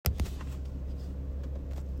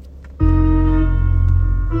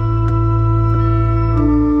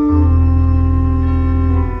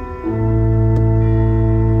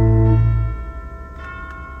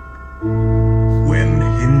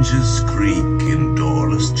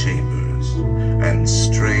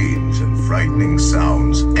frightening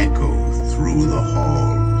sounds echo through the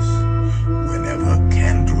halls. Whenever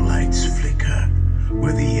candlelights flicker,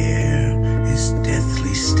 where the air is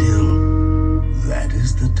deathly still, that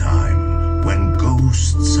is the time when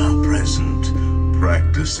ghosts are present,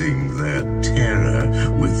 practicing their terror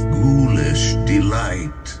with ghoulish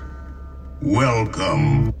delight.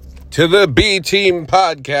 Welcome to the B-Team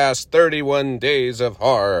Podcast, 31 Days of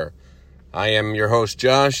Horror. I am your host,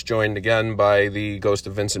 Josh, joined again by the ghost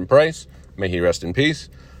of Vincent Price. May he rest in peace.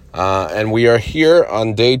 And we are here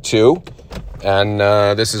on day 2, and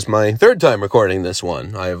this is my third time recording this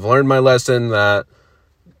one. I have learned my lesson that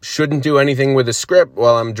shouldn't do anything with a script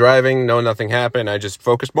while I'm driving. No, nothing happened. I just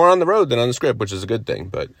focus more on the road than on the script, which is a good thing.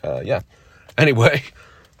 But, yeah. Anyway,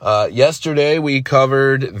 yesterday we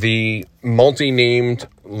covered the multi-named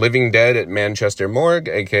Living Dead at Manchester Morgue,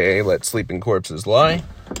 a.k.a. Let Sleeping Corpses Lie,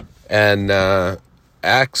 and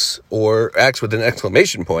Axe with an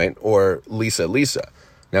exclamation point, or Lisa Lisa.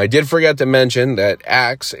 Now, I did forget to mention that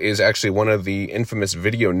Axe is actually one of the infamous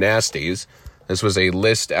video nasties. This was a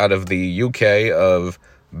list out of the UK of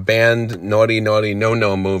banned naughty, naughty,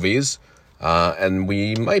 no-no movies, and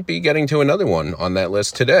we might be getting to another one on that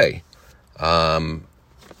list today.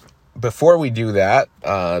 Before we do that,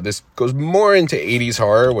 this goes more into 80s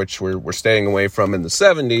horror, which we're staying away from in the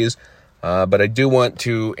 70s, but I do want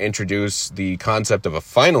to introduce the concept of a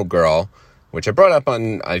final girl, which I brought up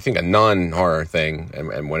on, I think, a non-horror thing,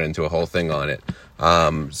 and went into a whole thing on it.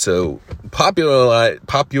 So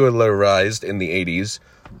popularized in the 80s,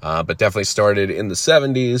 but definitely started in the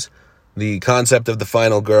 70s. The concept of the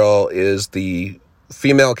final girl is the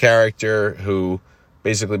female character who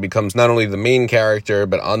basically becomes not only the main character,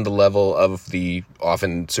 but on the level of the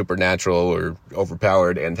often supernatural or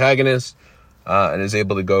overpowered antagonist, and is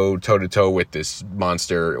able to go toe-to-toe with this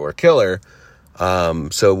monster or killer.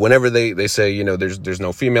 So whenever they say, you know, there's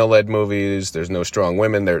no female-led movies, there's no strong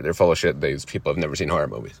women, they're full of shit. These people have never seen horror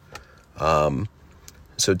movies.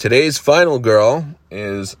 So today's final girl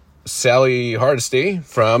is Sally Hardesty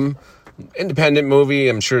from independent movie.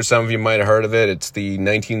 I'm sure some of you might have heard of it. It's the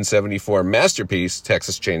 1974 masterpiece,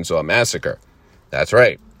 Texas Chainsaw Massacre. That's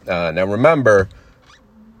right. Now remember,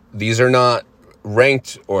 these are not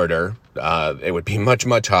ranked order. It would be much,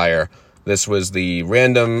 much higher. This was the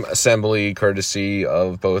random assembly courtesy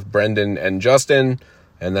of both Brendan and Justin,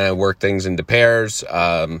 and then I worked things into pairs.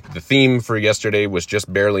 The theme for yesterday was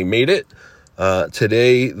Just Barely Made It.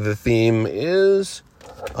 Today, the theme is,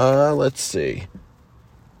 let's see,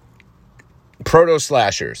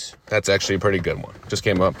 proto-slashers. That's actually a pretty good one. Just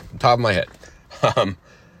came up top of my head.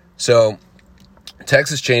 So,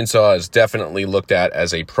 Texas Chainsaw is definitely looked at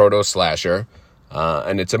as a proto-slasher.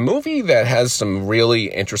 And it's a movie that has some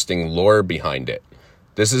really interesting lore behind it.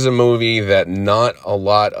 This is a movie that not a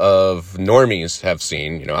lot of normies have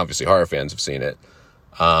seen. You know, obviously horror fans have seen it.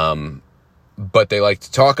 But they like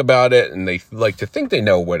to talk about it, and they like to think they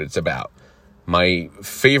know what it's about. My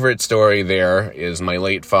favorite story there is my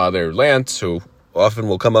late father, Lance, who often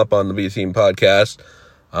will come up on the B-Team podcast.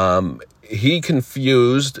 He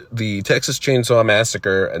confused the Texas Chainsaw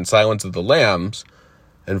Massacre and Silence of the Lambs,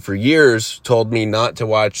 and for years told me not to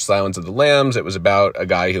watch Silence of the Lambs. It was about a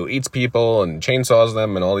guy who eats people and chainsaws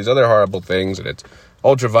them and all these other horrible things, and it's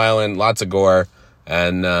ultra-violent, lots of gore,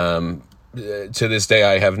 and to this day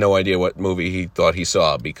I have no idea what movie he thought he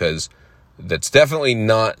saw, because that's definitely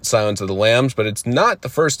not Silence of the Lambs, but it's not the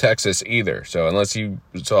first Texas either. So unless he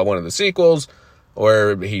saw one of the sequels,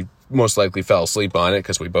 or he most likely fell asleep on it,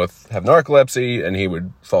 because we both have narcolepsy, and he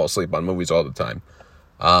would fall asleep on movies all the time.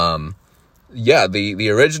 Yeah, the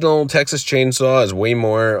original Texas Chainsaw is way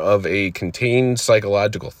more of a contained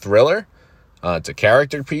psychological thriller. It's a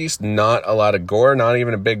character piece, not a lot of gore, not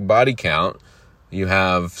even a big body count. You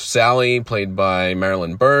have Sally, played by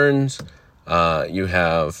Marilyn Burns. You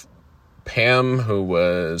have Pam, who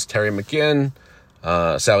was Terry McGinn.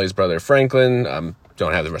 Sally's brother, Franklin.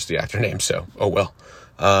 Don't have the rest of the actor names, so oh well.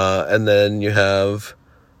 And then you have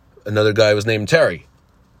another guy who was named Terry.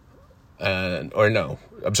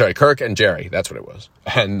 Kirk and Jerry. That's what it was.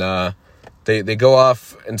 And they go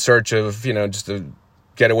off in search of, you know, just a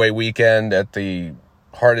getaway weekend at the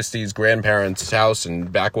Hardesty's grandparents' house in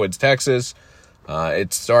backwoods Texas.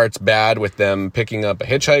 It starts bad with them picking up a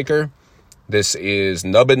hitchhiker. This is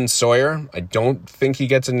Nubbin Sawyer. I don't think he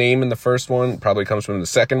gets a name in the first one. Probably comes from the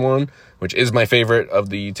second one, which is my favorite of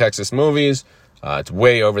the Texas movies. It's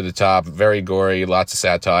way over the top, very gory, lots of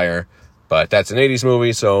satire. But that's an 80s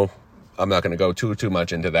movie, so I'm not going to go too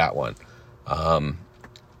much into that one. The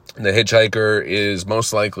hitchhiker is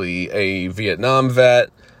most likely a Vietnam vet.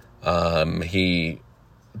 He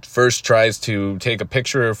first tries to take a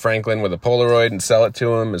picture of Franklin with a Polaroid and sell it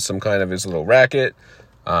to him as some kind of his little racket.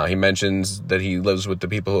 He mentions that he lives with the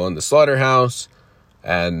people who own the slaughterhouse,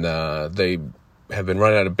 and they have been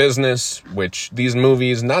run out of business, which these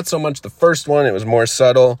movies, not so much the first one, it was more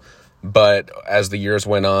subtle, but as the years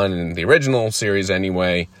went on, in the original series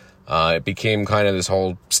anyway, it became kind of this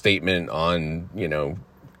whole statement on, you know,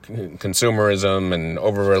 consumerism and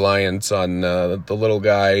over-reliance on the little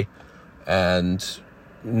guy, and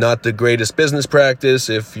not the greatest business practice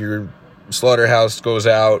if your slaughterhouse goes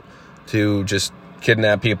out to just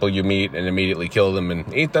kidnap people you meet and immediately kill them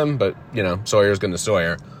and eat them, but, you know, Sawyer's gonna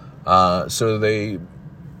Sawyer. So they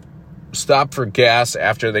stop for gas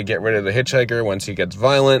after they get rid of the hitchhiker once he gets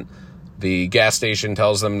violent. The gas station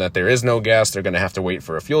tells them that there is no gas. They're going to have to wait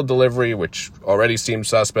for a fuel delivery, which already seems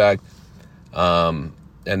suspect. And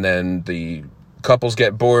then the couples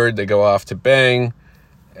get bored. They go off to bang.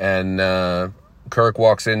 And Kirk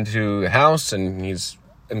walks into the house, and he's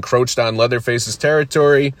encroached on Leatherface's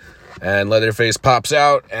territory. And Leatherface pops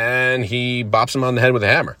out, and he bops him on the head with a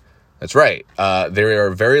hammer. That's right. There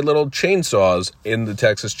are very little chainsaws in the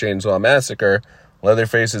Texas Chainsaw Massacre.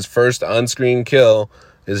 Leatherface's first on-screen kill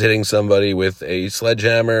is hitting somebody with a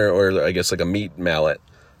sledgehammer, or I guess like a meat mallet.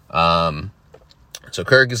 So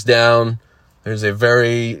Kirk is down. There's a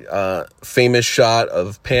very famous shot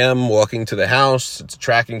of Pam walking to the house. It's a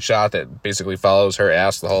tracking shot that basically follows her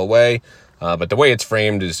ass the whole way. But the way it's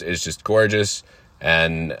framed is just gorgeous.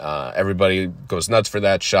 And everybody goes nuts for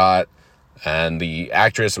that shot. And the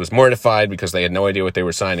actress was mortified because they had no idea what they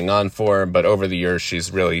were signing on for. But over the years,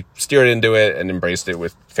 she's really steered into it and embraced it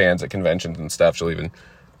with fans at conventions and stuff. She'll even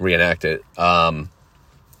reenact it.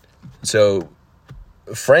 So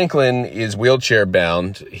Franklin is wheelchair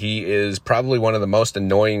bound. He is probably one of the most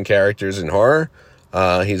annoying characters in horror.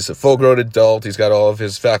 He's a full-grown adult. He's got all of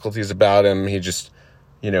his faculties about him. He just,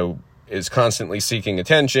 you know, is constantly seeking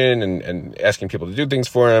attention and asking people to do things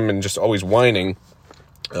for him and just always whining.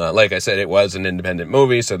 Like I said, it was an independent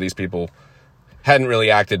movie, so these people hadn't really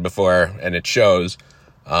acted before, and it shows.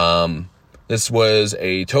 This was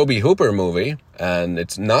a Tobe Hooper movie, and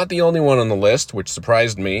it's not the only one on the list, which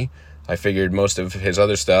surprised me. I figured most of his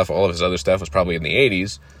other stuff, all of his other stuff, was probably in the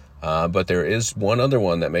 80s, but there is one other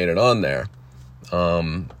one that made it on there.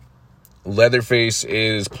 Leatherface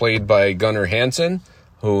is played by Gunnar Hansen,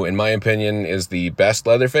 who, in my opinion, is the best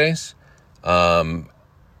Leatherface.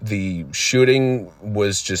 The shooting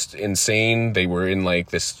was just insane. They were in like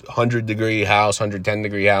this 100-degree house,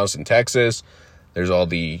 110-degree house in Texas. There's all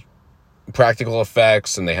the practical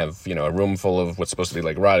effects, and they have, you know, a room full of what's supposed to be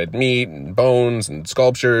like rotted meat and bones and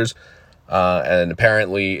sculptures. And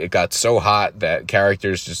apparently it got so hot that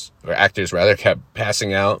actors rather, kept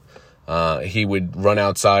passing out. He would run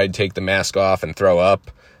outside, take the mask off, and throw up.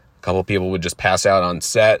 A couple people would just pass out on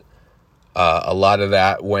set. A lot of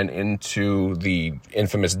that went into the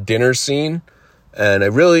infamous dinner scene. And I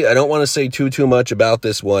don't want to say too much about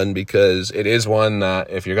this one, because it is one that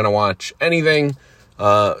if you're going to watch anything,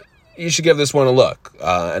 you should give this one a look.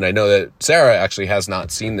 And I know that Sarah actually has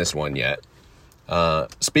not seen this one yet.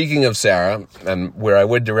 Speaking of Sarah, and where I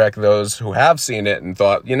would direct those who have seen it and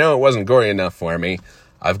thought, you know, it wasn't gory enough for me,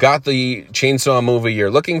 I've got the chainsaw movie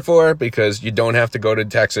you're looking for, because you don't have to go to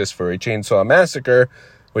Texas for a chainsaw massacre,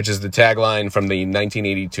 which is the tagline from the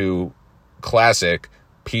 1982 classic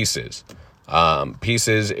Pieces.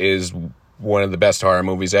 Pieces is one of the best horror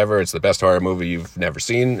movies ever. It's the best horror movie you've never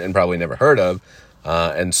seen and probably never heard of.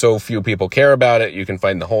 And so few people care about it, you can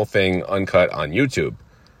find the whole thing uncut on YouTube.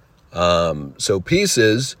 So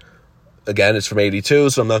Pieces, again, it's from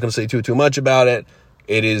 82, so I'm not going to say too much about it.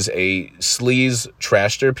 It is a sleaze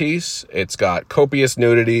trashterpiece. It's got copious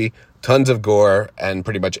nudity, tons of gore, and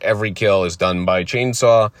pretty much every kill is done by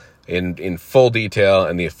chainsaw in full detail,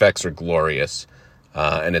 and the effects are glorious.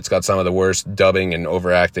 And it's got some of the worst dubbing and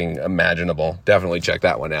overacting imaginable. Definitely check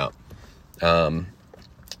that one out.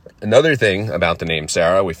 Another thing about the name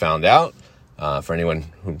Sarah we found out, for anyone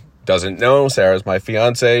who doesn't know, Sarah's my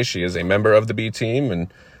fiance. She is a member of the B Team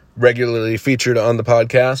and regularly featured on the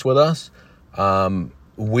podcast with us.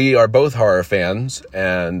 We are both horror fans,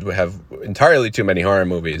 and we have entirely too many horror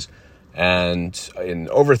movies. And in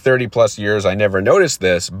over 30 plus years, I never noticed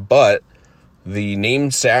this, but the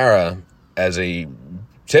name Sarah as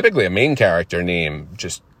typically a main character name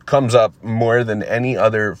just comes up more than any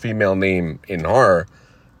other female name in horror.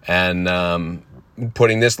 And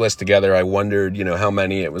putting this list together, I wondered, you know, how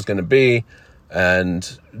many it was going to be.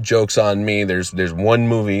 And joke's on me, there's one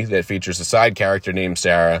movie that features a side character named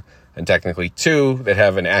Sarah, and technically two that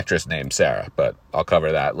have an actress named Sarah, but I'll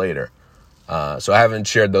cover that later. So I haven't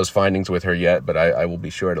shared those findings with her yet, but I will be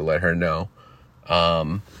sure to let her know.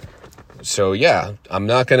 So yeah, I'm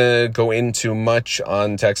not going to go into much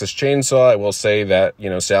on Texas Chainsaw. I will say that,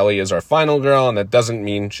 Sally is our final girl, and that doesn't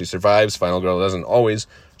mean she survives. Final girl doesn't always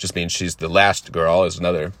just mean she's the last girl is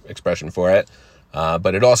another expression for it.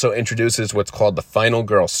 But it also introduces what's called the Final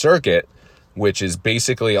Girl Circuit, which is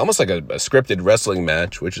basically almost like a scripted wrestling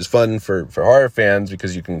match, which is fun for horror fans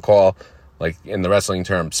because you can call, like in the wrestling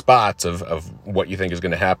term, spots of what you think is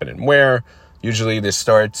going to happen and where. Usually this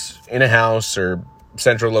starts in a house or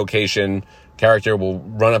central location. Character will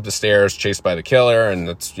run up the stairs chased by the killer, and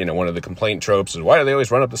that's one of the complaint tropes is, why do they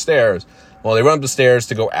always run up the stairs? Well, they run up the stairs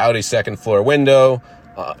to go out a second floor window,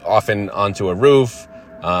 often onto a roof.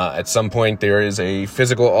 At some point there is a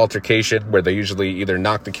physical altercation where they usually either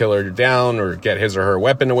knock the killer down or get his or her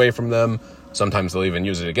weapon away from them. Sometimes they'll even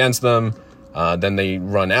use it against them. Then they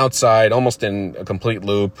run outside almost in a complete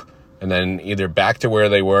loop, and then either back to where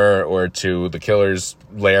they were or to the killer's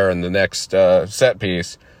lair in the next set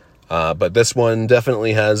piece. But this one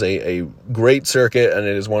definitely has a great circuit, and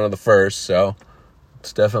it is one of the first, so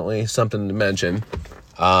it's definitely something to mention.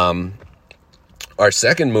 Our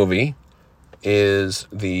second movie is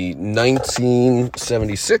the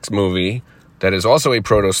 1976 movie that is also a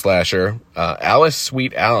proto-slasher, Alice,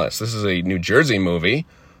 Sweet Alice. This is a New Jersey movie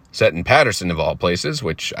set in Paterson, of all places,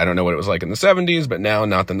 which I don't know what it was like in the 70s, but now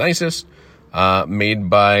not the nicest. Made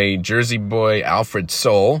by Jersey boy Alfred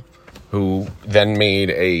Soule, who then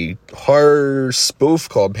made a horror spoof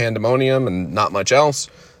called Pandemonium and not much else.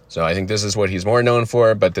 So I think this is what he's more known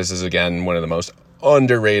for, but this is, again, one of the most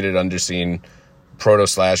underrated, underseen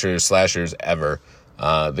slashers ever.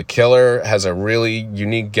 The killer has a really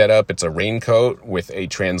unique getup. It's a raincoat with a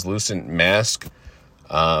translucent mask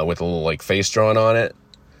with a little face drawn on it.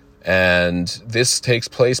 And this takes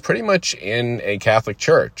place pretty much in a Catholic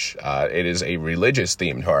church. It is a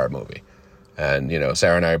religious-themed horror movie. And,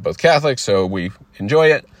 Sarah and I are both Catholic, so we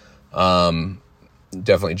enjoy it.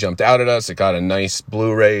 Definitely jumped out at us. It got a nice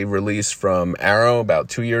Blu-ray release from Arrow about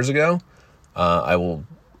 2 years ago. I will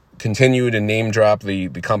continue to name drop the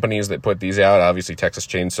companies that put these out. Obviously, Texas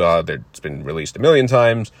Chainsaw, it's been released a million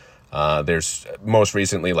times. There's most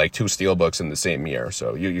recently 2 steelbooks in the same year,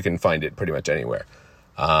 so you can find it pretty much anywhere.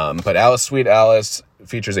 But Alice, Sweet Alice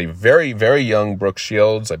features a very, very young Brooke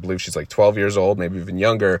Shields. I believe she's 12 years old, maybe even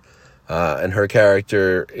younger. And her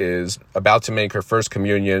character is about to make her first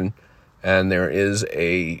communion, and there is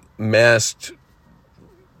a masked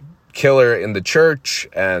killer in the church,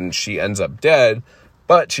 and she ends up dead.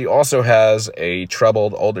 But she also has a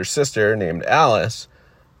troubled older sister named Alice,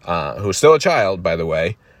 who's still a child, by the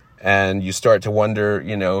way. And you start to wonder,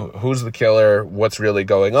 who's the killer? What's really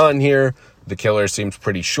going on here? The killer seems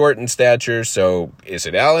pretty short in stature, so is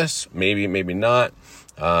it Alice? Maybe, maybe not.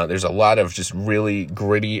 There's a lot of just really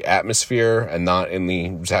gritty atmosphere, and not in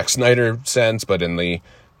the Zack Snyder sense, but in the,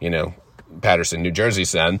 Paterson, New Jersey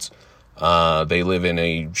sense. They live in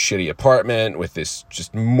a shitty apartment with this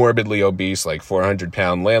just morbidly obese,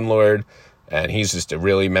 400-pound landlord, and he's just a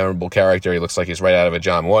really memorable character. He looks like he's right out of a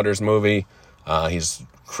John Waters movie. He's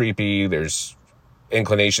creepy. There's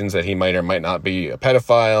inclinations that he might or might not be a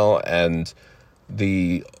pedophile, and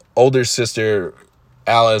the older sister,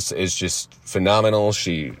 Alice, is just phenomenal.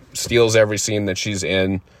 She steals every scene that she's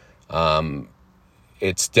in.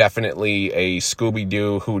 It's definitely a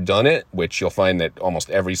Scooby-Doo whodunit, which you'll find that almost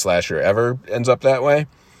every slasher ever ends up that way.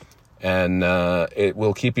 And it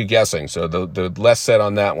will keep you guessing. So the less said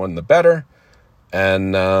on that one, the better.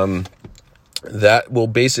 And that will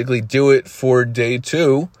basically do it for day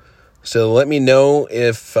 2. So let me know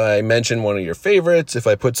if I mention one of your favorites. If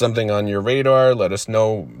I put something on your radar, let us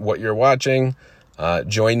know what you're watching.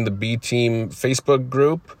 Join the B-Team Facebook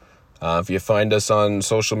group. If you find us on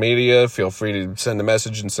social media, feel free to send a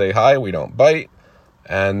message and say hi. We don't bite.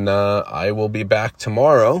 And I will be back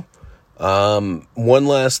tomorrow. One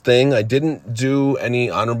last thing. I didn't do any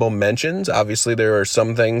honorable mentions. Obviously, there are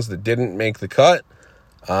some things that didn't make the cut.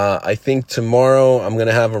 I think tomorrow I'm going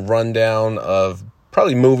to have a rundown of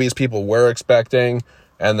probably movies people were expecting,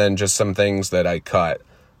 and then just some things that I cut.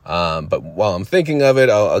 But while I'm thinking of it,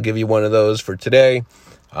 I'll give you one of those for today.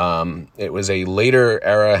 It was a later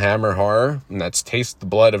era Hammer horror, and that's Taste the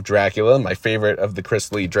Blood of Dracula, my favorite of the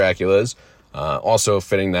Chris Lee Draculas, also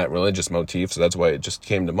fitting that religious motif, so that's why it just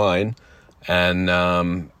came to mind. And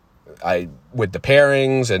with the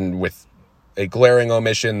pairings and with a glaring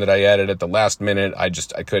omission that I added at the last minute, I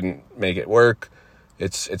couldn't make it work.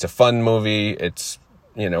 It's a fun movie. It's,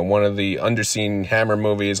 one of the underseen Hammer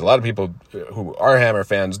movies. A lot of people who are Hammer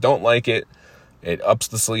fans don't like it. It ups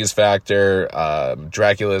the sleaze factor.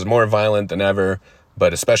 Dracula is more violent than ever,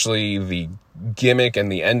 but especially the gimmick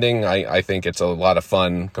and the ending, I think it's a lot of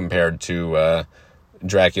fun compared to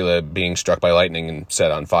Dracula being struck by lightning and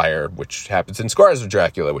set on fire, which happens in Scars of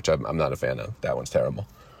Dracula, which I'm not a fan of. That one's terrible.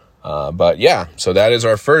 But yeah, so that is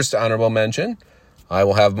our first honorable mention. I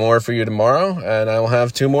will have more for you tomorrow, and I will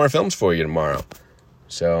have 2 more films for you tomorrow.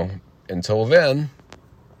 So until then,